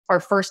our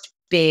first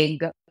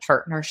big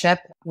partnership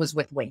was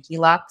with Winky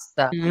Lux,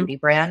 the beauty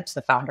brand.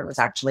 The founder was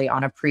actually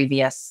on a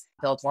previous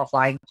Build While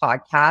Flying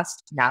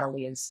podcast.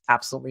 Natalie is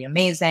absolutely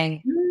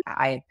amazing.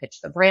 I had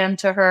pitched the brand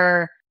to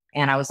her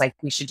and I was like,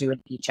 we should do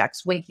an Each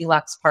X Winky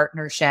Lux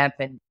partnership.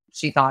 And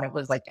she thought it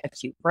was like a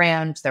cute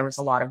brand. There was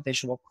a lot of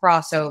visual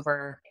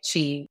crossover.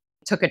 She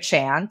took a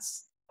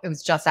chance. It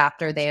was just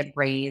after they had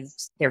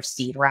raised their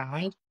seed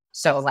round.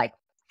 So like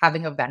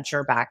having a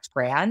venture backed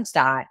brand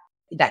that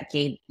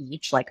gave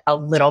each like a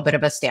little bit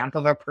of a stamp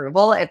of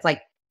approval. It's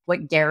like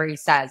what Gary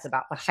says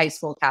about the high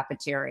school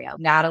cafeteria.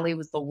 Natalie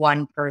was the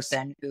one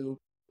person who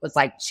was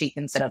like, she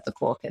can sit at the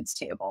cool kids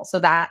table. So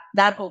that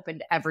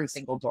opened every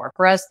single door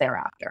for us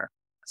thereafter.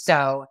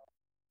 So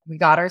we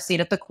got our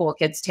seat at the cool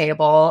kids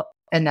table.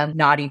 And then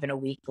not even a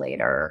week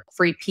later,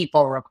 Free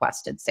People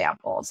requested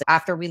samples.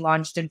 After we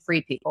launched in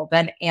Free People,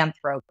 then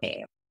Anthro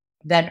came,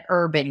 then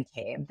Urban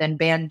came, then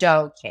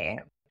Bando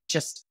came.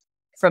 Just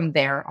from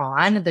there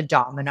on, the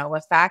domino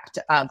effect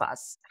of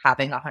us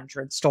having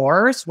 100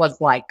 stores was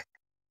like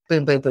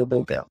boom, boom, boom,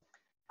 boom, boom.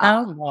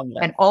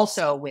 And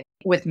also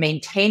with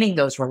maintaining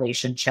those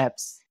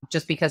relationships,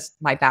 just because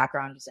my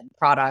background is in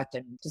product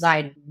and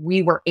design,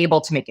 we were able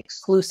to make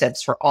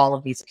exclusives for all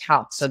of these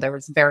accounts. So there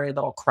was very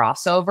little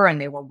crossover and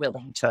they were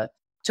willing to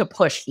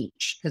push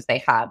each because they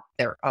had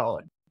their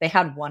own. They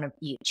had one of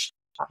each,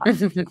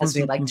 as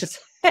we like to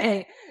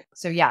say.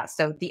 So yeah,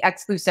 so the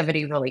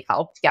exclusivity really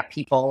helped get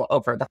people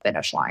over the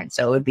finish line.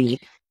 So it would be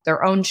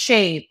their own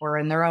shape or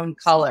in their own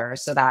color.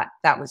 So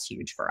that was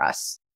huge for us.